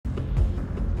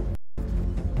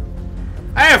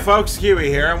folks, Keywii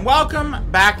here, and welcome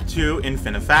back to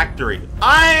Infinifactory.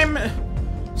 I'm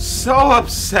so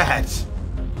upset.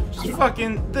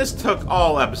 This took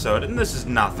all episode, and this is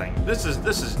nothing. This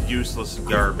is useless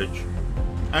garbage.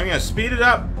 I'm gonna speed it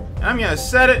up, and I'm gonna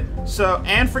set it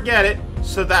and forget it,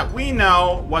 so that we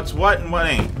know what's what and what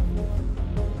ain't.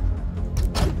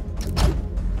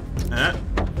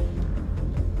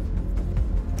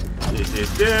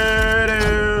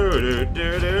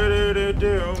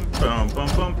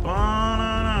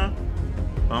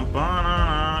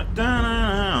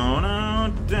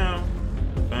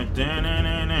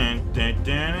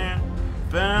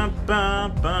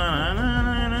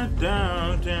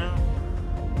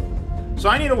 So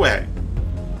I need a way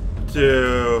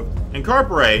to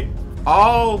incorporate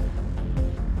all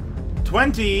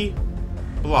 20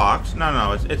 blocks.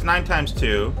 No, it's 9 times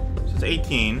 2, so it's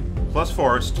 18. Plus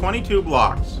 4, it's 22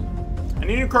 blocks. I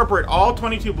need to incorporate all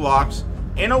 22 blocks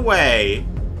in a way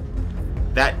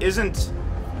that isn't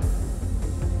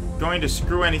going to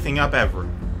screw anything up ever.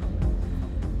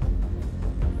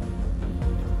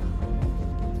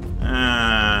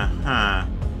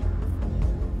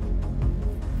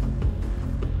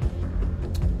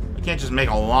 I can't just make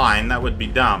a line, that would be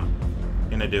dumb. I'm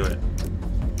gonna do it.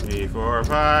 3, 4,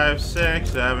 5, 6,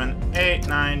 7, 8,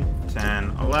 9,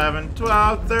 10, 11,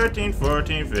 12, 13,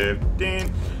 14,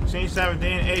 15, 16,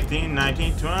 17, 18,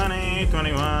 19, 20,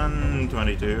 21,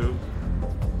 22.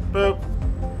 Boop.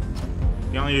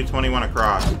 You only do 21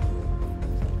 across.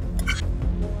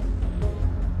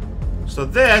 So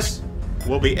this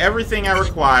will be everything I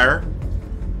require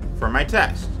for my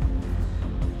test.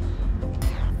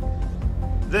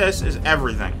 This is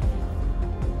everything.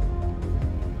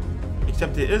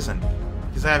 Except it isn't,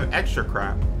 because I have extra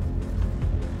crap.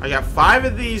 I got 5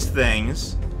 of these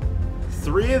things,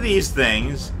 3 of these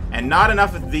things, and not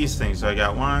enough of these things. So I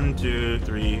got 1, 2,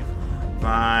 3,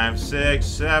 5, 6,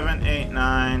 7, 8,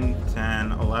 9,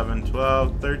 10, 11,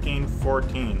 12, 13,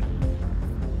 14.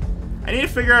 I need to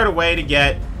figure out a way to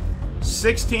get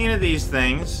 16 of these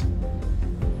things,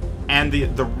 and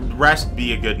the rest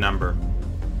be a good number.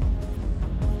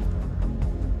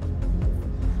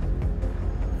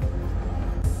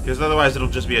 Because otherwise it'll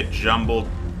just be a jumbled,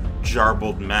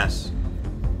 jarbled mess.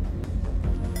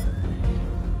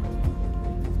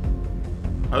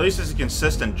 Or at least it's a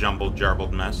consistent jumbled,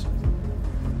 jarbled mess.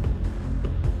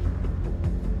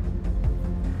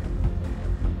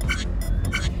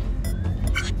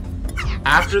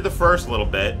 After the first little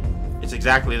bit, it's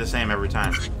exactly the same every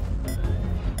time.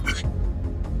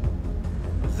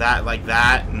 That like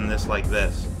that, and this like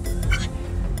this.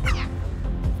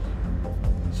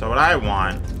 So what I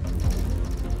want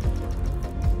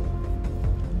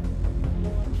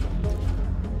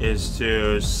is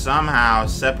to somehow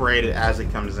separate it as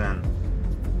it comes in.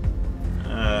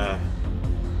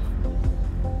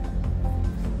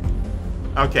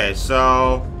 Okay,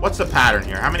 so what's the pattern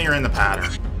here? How many are in the pattern?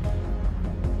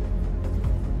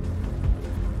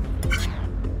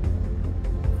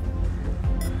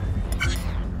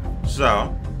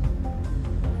 So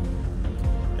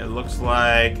it looks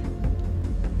like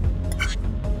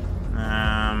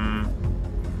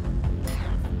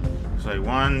it's like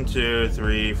 1, 2,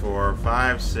 3, 4,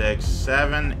 5, 6,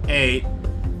 7, 8,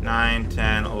 9,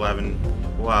 10,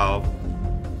 11, 12,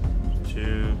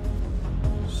 2,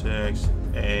 6,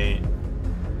 8,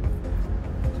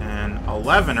 10,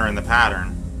 11 are in the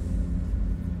pattern.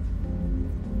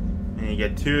 And you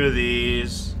get 2 of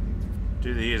these,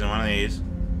 and 1 of these.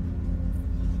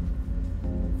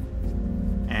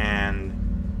 And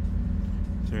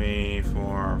 3,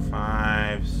 4,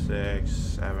 5, 6,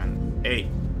 7, 8.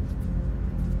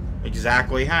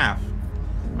 Exactly half.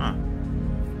 Huh.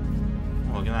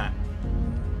 Oh, look at that.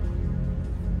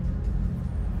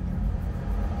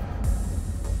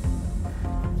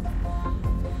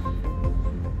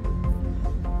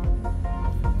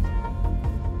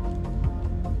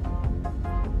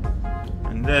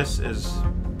 And this is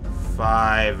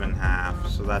 5 1/2,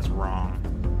 so that's wrong.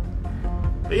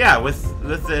 But yeah,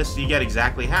 with this, you get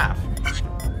exactly half.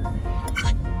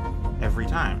 Every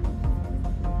time.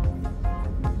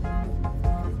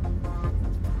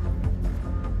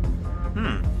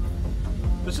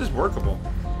 This is workable.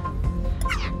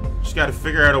 Just gotta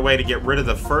figure out a way to get rid of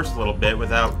the first little bit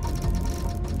without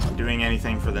doing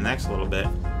anything for the next little bit.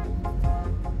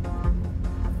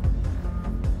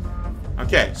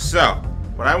 Okay, so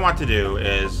what I want to do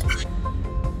is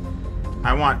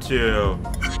I want to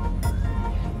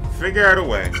figure out a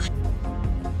way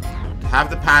to have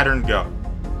the pattern go.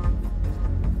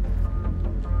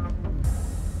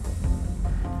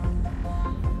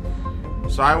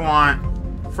 So I want,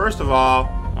 first of all,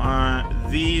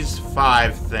 these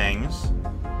 5 things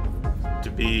to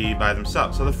be by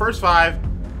themselves. So the first 5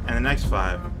 and the next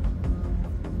 5.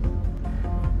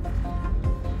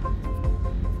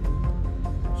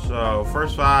 So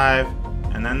first 5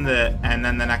 and then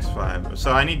the next 5.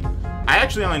 So I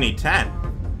actually only need 10.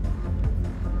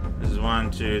 This is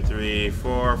 1, 2, 3,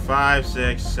 4, 5,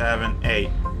 6, 7, 8.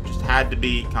 Just had to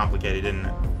be complicated, didn't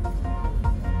it?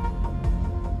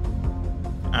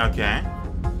 Okay.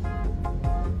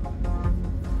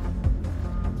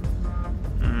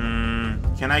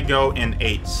 Can I go in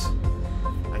 8s?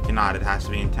 I cannot. It has to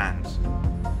be in 10s.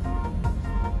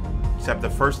 Except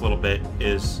the first little bit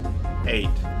is 8.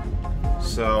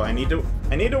 So I need to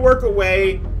work a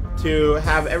way to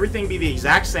have everything be the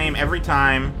exact same every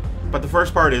time, but the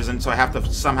first part isn't, so I have to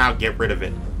somehow get rid of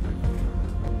it.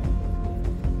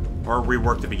 Or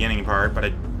rework the beginning part, but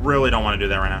I really don't want to do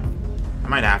that right now. I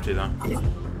might have to, though.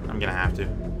 I'm gonna have to.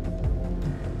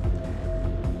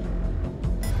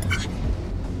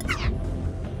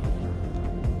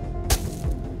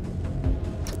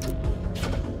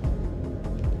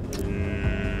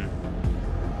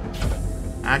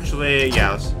 Actually,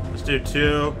 yeah, let's do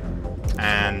 2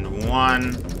 and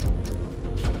 1.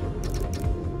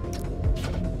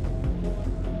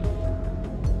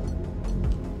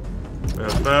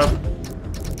 Boop, boop.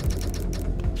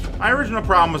 My original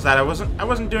problem was that I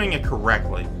wasn't doing it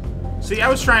correctly. See, I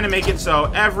was trying to make it so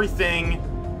everything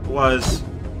was...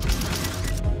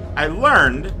 I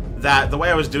learned that the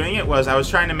way I was doing it was I was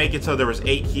trying to make it so there was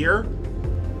 8 here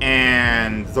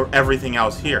and everything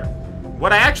else here.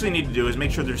 What I actually need to do is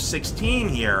make sure there's 16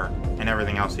 here and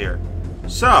everything else here.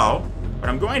 So, what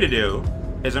I'm going to do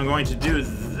is I'm going to do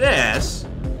this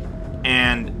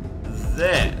and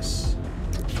this.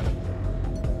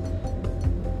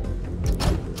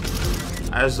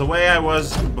 As the way I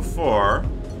was before,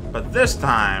 but this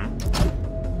time,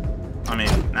 I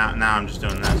mean, now I'm just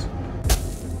doing this.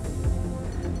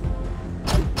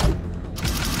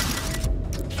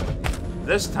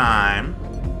 This time,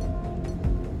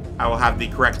 I will have the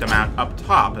correct amount up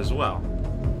top as well.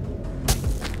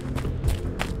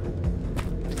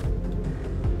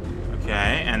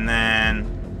 Okay, and then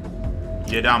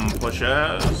you dumb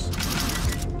pushers.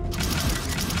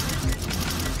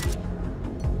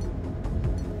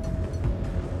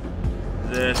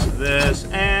 This,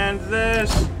 and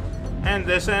this, and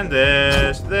this, and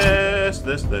this, this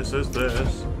is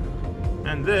this,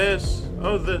 and this,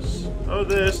 oh this,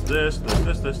 this.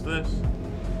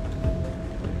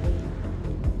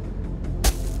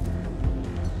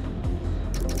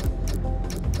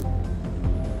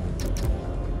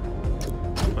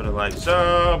 Put it like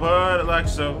so, put it like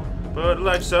so, put it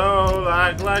like so,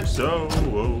 like so.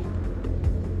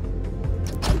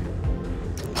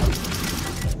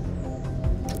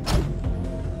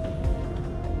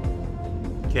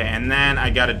 Okay, and then I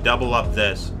gotta double up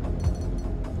this,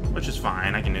 which is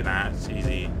fine. I can do that. It's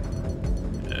easy.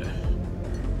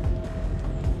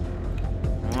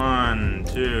 1,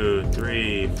 2,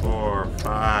 3, 4,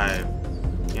 5.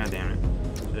 God damn it.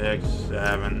 6,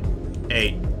 7,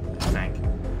 8. I think.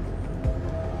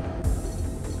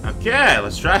 Okay,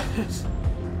 let's try this.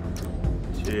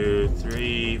 2,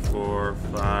 3, 4,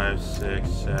 5, 6,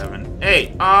 7,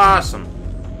 8. Awesome.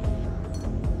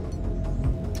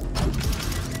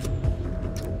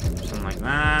 Something like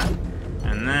that.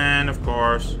 And then, of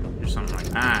course, do something like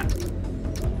that.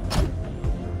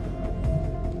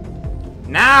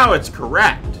 Now it's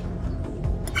correct.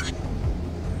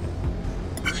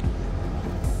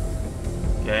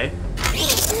 Okay.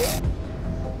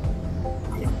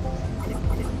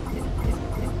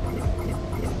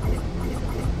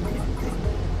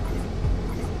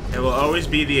 It will always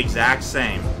be the exact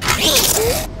same.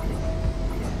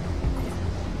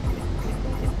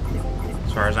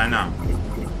 As far as I know.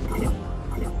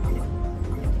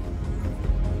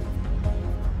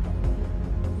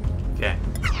 Okay.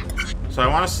 So I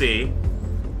want to see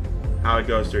how it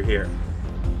goes through here.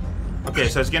 Okay,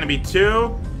 so it's going to be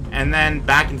 2, and then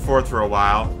back and forth for a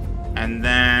while. And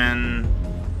then...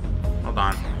 Hold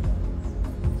on.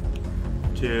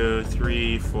 2,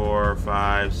 3, 4,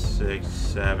 5, 6,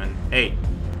 7, 8.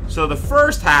 So the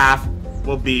first half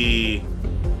will be...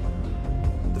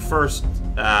 The first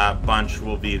bunch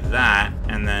will be that.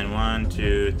 And then 1,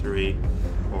 2, 3,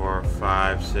 4,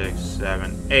 5, 6,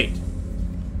 7, 8.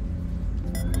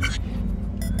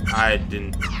 I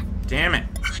didn't... Damn it.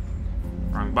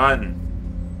 Wrong button.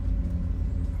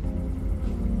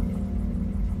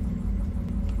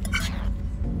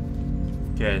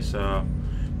 Okay, so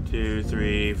 2,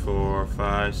 3, 4,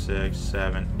 5, 6,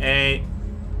 7, 8.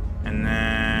 And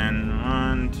then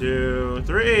 1, 2,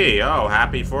 3. Oh,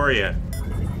 happy for you.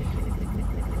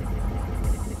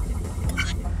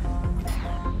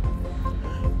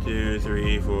 2,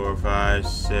 3, 4, 5,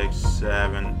 6,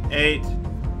 7, 8,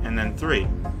 and then 3.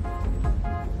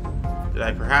 Did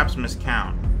I perhaps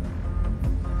miscount?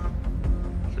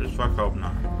 Sure as fuck hope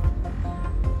not.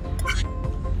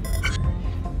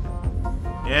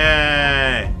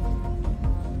 Yay!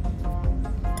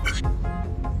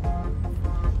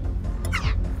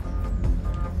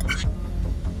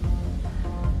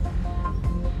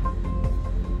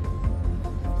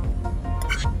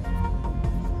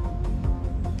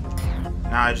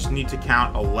 Now I just need to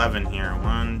count 11 here.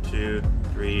 1, 2,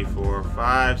 3, 4,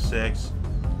 5, 6,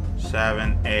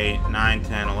 7, 8, 9,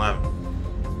 10,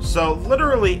 11. So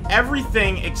literally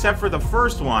everything except for the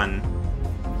first one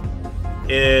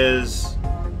is...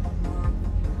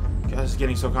 God, this is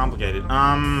getting so complicated.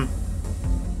 I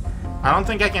don't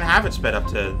think I can have it sped up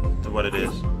to what it is.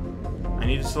 I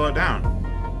need to slow it down.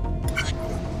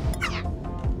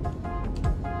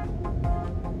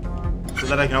 So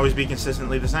that I can always be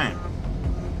consistently the same.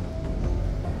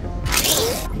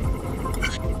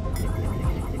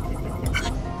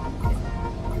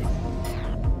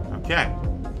 Okay.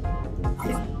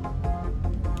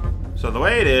 So the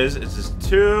way it is just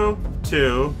 2,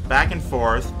 2, back and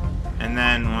forth, and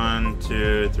then 1,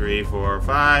 2, 3, 4,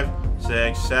 5,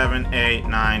 6, 7, 8,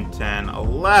 9, 10,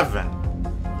 11.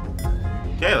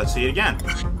 Okay, let's see it again.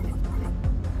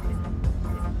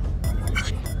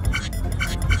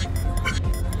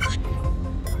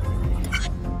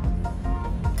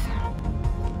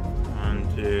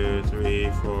 1, 2, 3,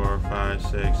 4, 5,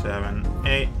 6, 7,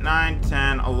 8, 9,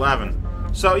 10, 11.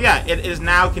 So yeah, it is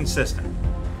now consistent.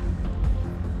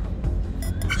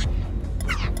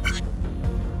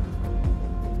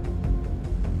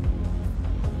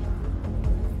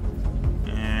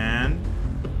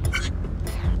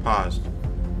 Paused.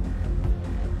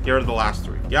 Get rid of the last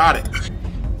 3. Got it.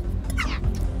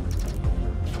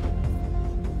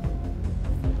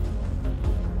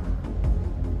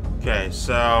 Okay,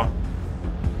 so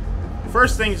the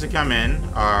first things to come in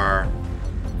are,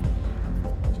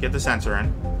 let's get the sensor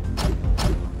in.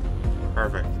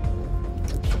 Perfect.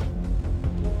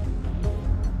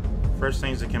 First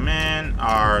things to come in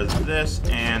are this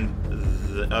and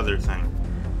the other thing.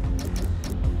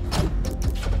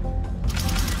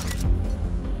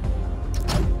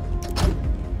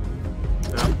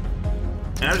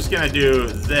 And I'm just gonna do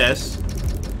this,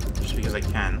 just because I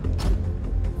can.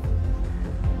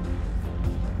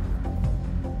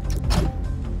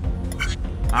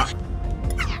 Ah.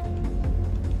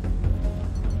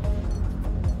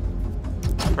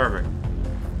 Perfect.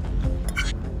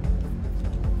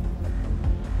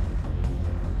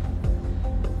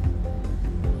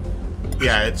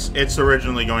 Yeah, it's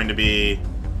originally going to be...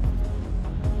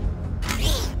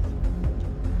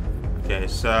 Okay,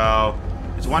 so...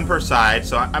 It's 1 per side,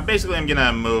 so I'm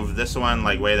gonna move this one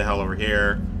like way the hell over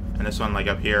here, and this one like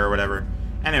up here or whatever.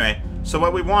 Anyway, so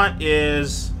what we want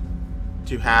is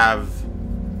to have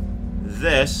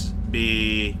this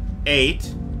be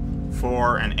 8,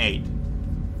 4, and 8.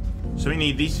 So we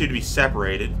need these 2 to be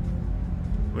separated.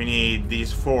 We need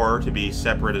these 4 to be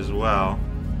separate as well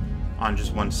on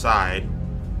just one side.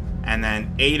 And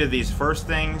then 8 of these first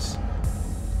things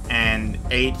and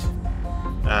 8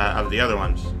 of the other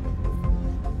ones.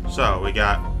 So we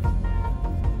got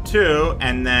 2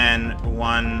 and then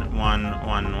 1, 1,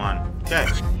 1, 1. Okay.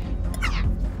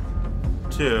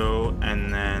 2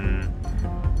 and then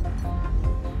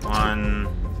 1,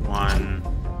 1,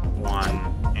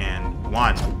 1, and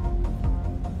 1.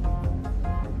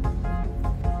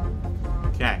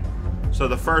 Okay. So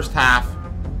the first half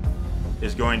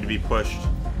is going to be pushed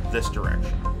this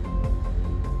direction.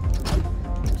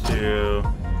 2,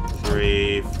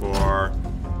 3, 4,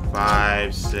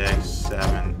 5, 6,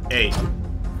 7, 8.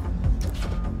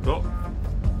 Cool.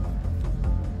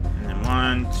 And then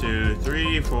 1, 2,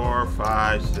 3, 4,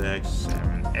 5, 6,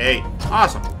 7, 8.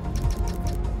 Awesome.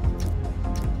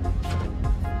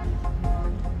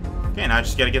 Okay, now I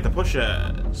just gotta get the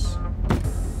pushes.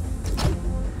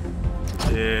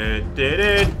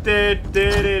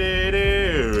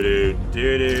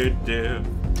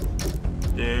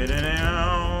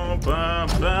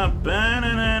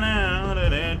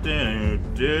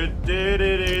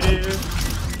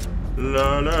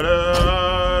 La la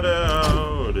la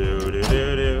do do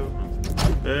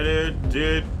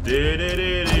do do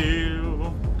do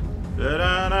do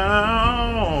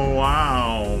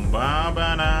wow ba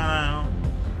ba now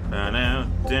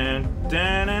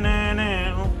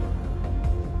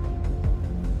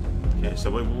okay, so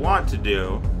what we want to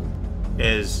do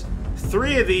is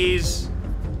 3 of these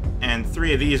and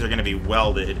 3 of these are going to be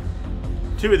welded.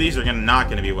 2 of these are not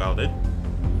going to be welded.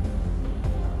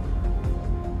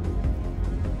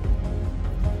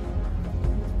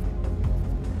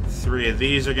 3 of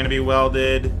these are going to be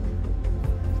welded.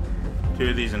 2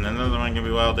 of these and another one can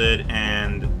be welded,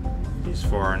 and these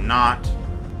 4 are not.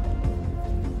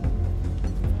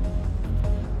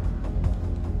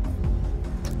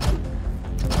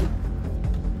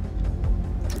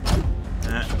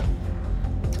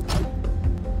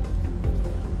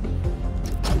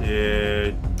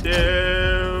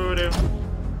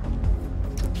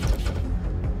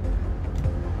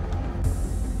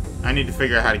 I need to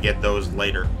figure out how to get those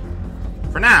later.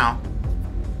 For now,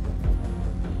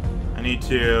 I need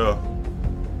to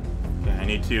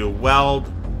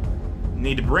weld.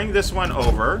 Need to bring this one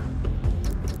over.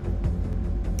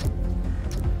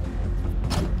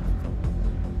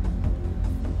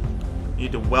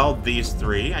 Need to weld these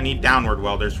 3. I need downward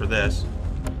welders for this.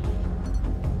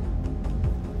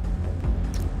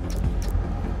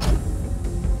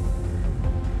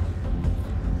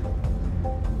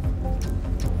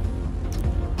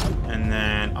 And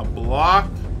then a block.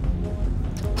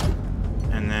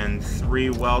 And then 3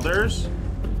 welders.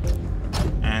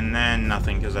 And then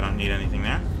nothing, because I don't need anything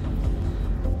there.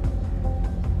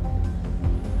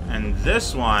 And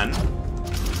this one,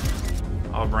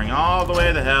 I'll bring all the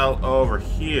way the hell over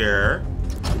here.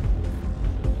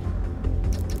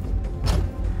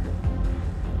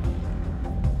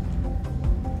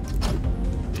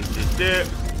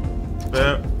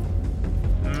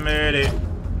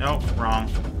 Nope, wrong.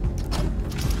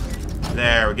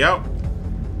 There we go.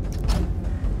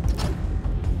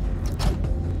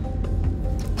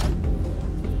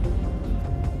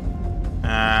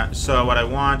 So what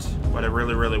I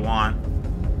really, really want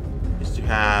is to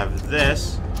have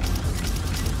this.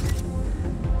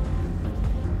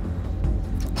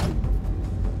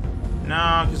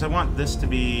 No, because I want this to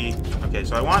be... Okay,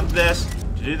 so I want this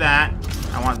to do that.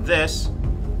 I want this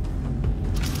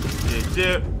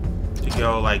to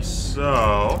go like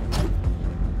so.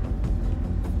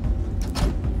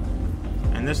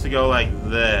 And this to go like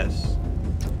this.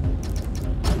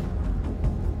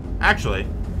 Actually,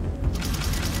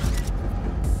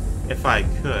 if I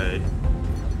could...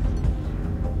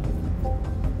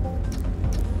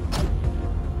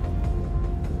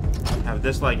 have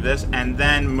this like this, and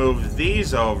then move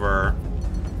these over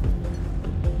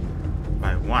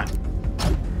by 1.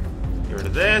 Get rid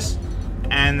of this,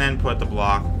 and then put the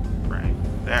block right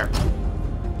there.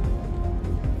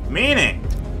 Meaning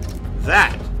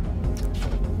that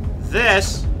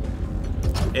this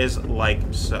is like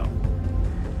so.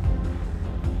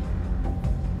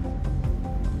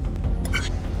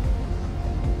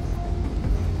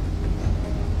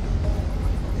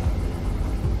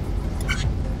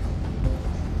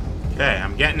 Okay,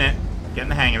 I'm getting it. Getting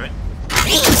the hang of it.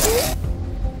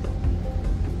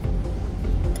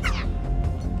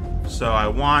 So I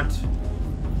want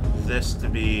this to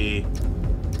be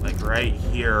like right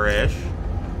here-ish.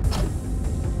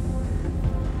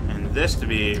 And this to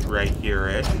be right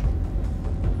here-ish.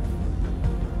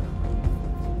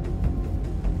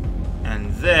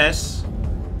 And this,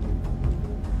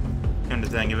 come to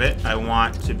think of it, I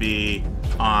want to be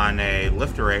on a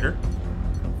lifterator.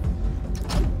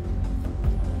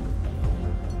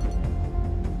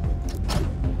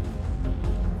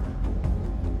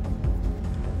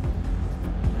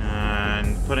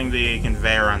 Putting the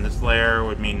conveyor on this layer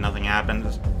would mean nothing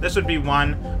happens. This would be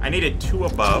 1. I needed 2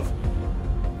 above.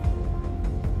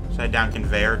 Side down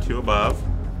conveyor, 2 above.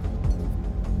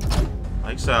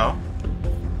 Like so.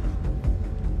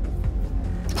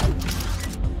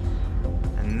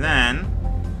 And then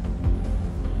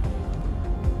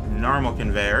normal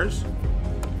conveyors.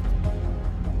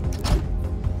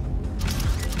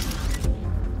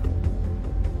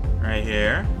 Right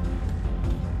here.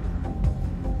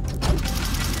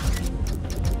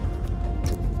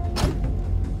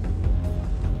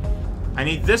 I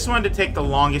need this one to take the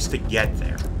longest to get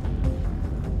there.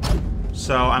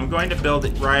 So I'm going to build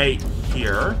it right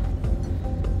here.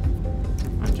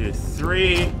 1, 2,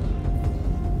 3.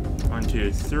 1,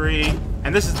 2, 3.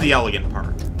 And this is the elegant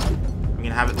part. I'm going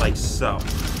to have it like so.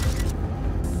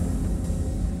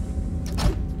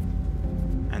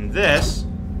 And this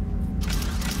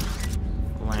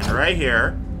will land right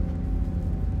here.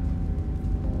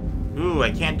 Ooh, I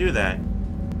can't do that.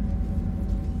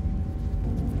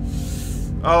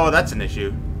 Oh, that's an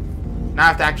issue. Now I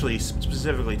have to actually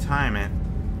specifically time it.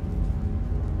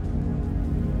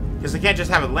 Because I can't just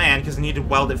have it land, because I need to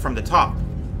weld it from the top.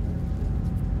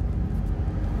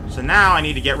 So now I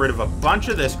need to get rid of a bunch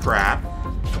of this crap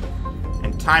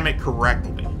and time it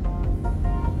correctly.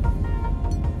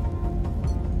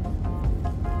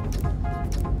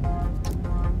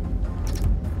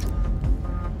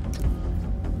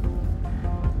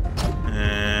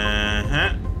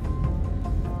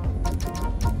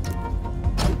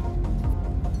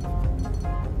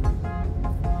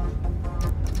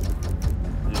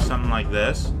 something like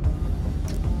this.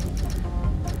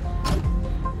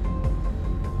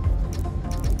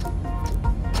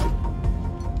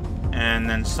 And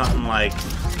then something like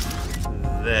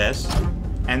this.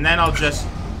 And then I'll just...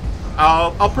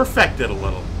 I'll perfect it a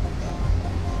little.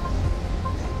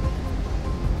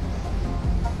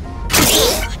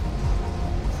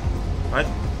 What?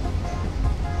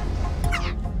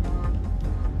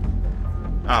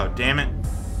 Oh, damn it.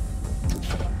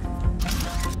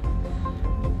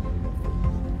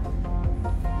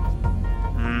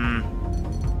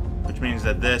 Which means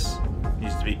that this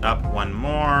needs to be up one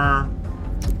more.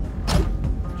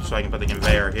 Just so I can put the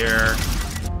conveyor here.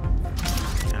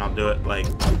 And I'll do it like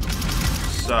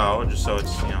so, just so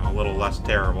it's, you know, a little less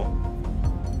terrible.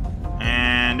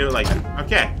 And do it like that.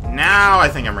 Okay, now I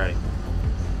think I'm ready.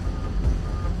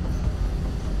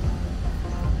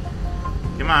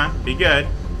 Come on, be good.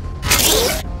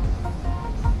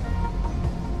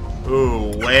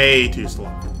 Ooh, way too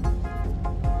slow.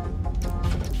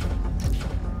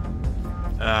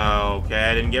 Okay,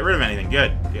 I didn't get rid of anything.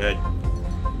 Good, good.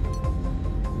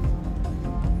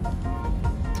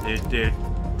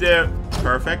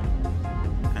 Perfect.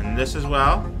 And this as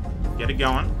well. Get it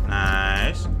going.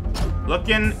 Nice.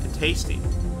 Looking tasty.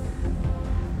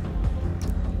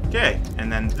 Okay,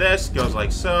 and then this goes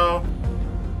like so.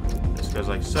 This goes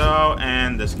like so,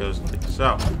 and this goes like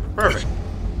so. Perfect.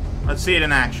 Let's see it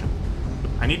in action.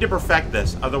 I need to perfect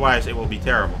this, otherwise it will be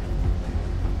terrible.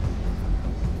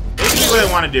 Basically what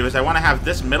I want to do is I want to have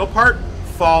this middle part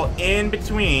fall in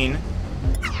between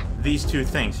these two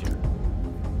things here.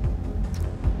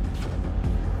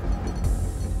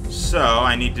 So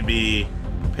I need to be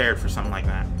prepared for something like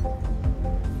that.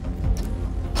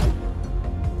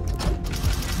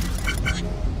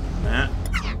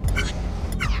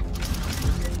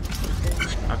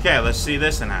 Okay, let's see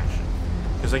this in action.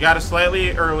 Because I got it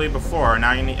slightly early before.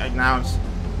 Now you need. Now it's.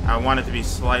 I want it to be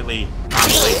slightly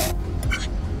late.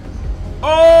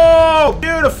 Oh,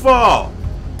 beautiful!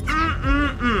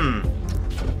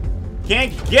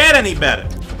 Can't get any better.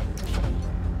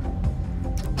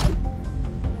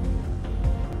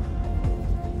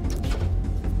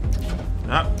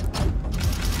 Up.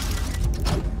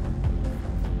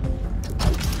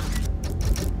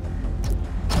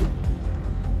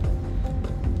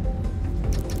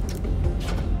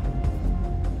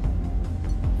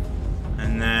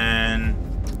 And then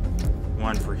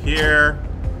one for here.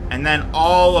 And then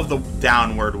all of the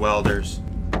downward welders.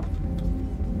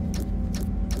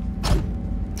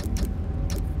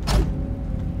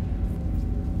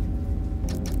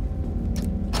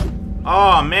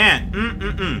 Oh, man.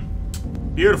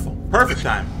 Beautiful. Perfect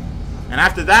time. And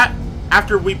after that,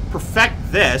 after we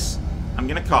perfect this, I'm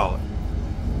going to call it.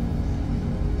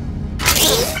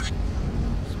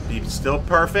 Be still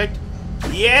perfect.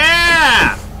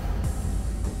 Yeah!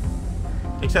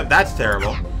 Except that's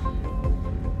terrible.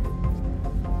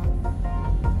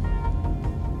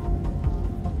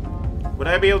 Would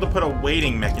I be able to put a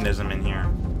weighting mechanism in here?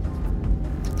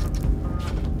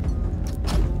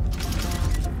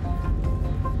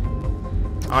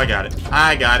 Oh, I got it.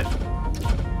 I got it.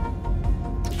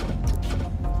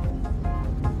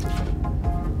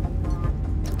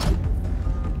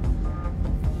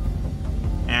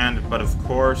 And, but of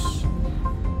course,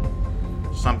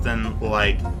 something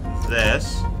like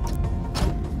this.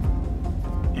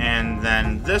 And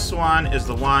then this one is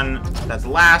the one that's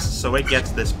last, so it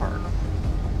gets this part.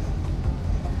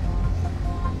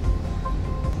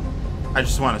 I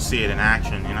just want to see it in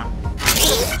action, you know?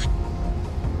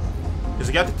 Because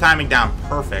I got the timing down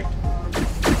perfect.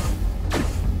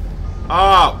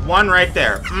 Oh, one right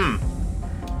there.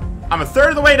 I'm a third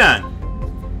of the way done.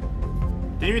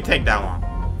 Didn't even take that long.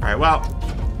 Alright, well,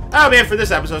 that'll be it for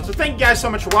this episode. So thank you guys so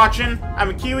much for watching.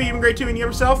 I'm Keywii. You've been great too, and you have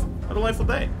yourself a delightful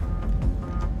day.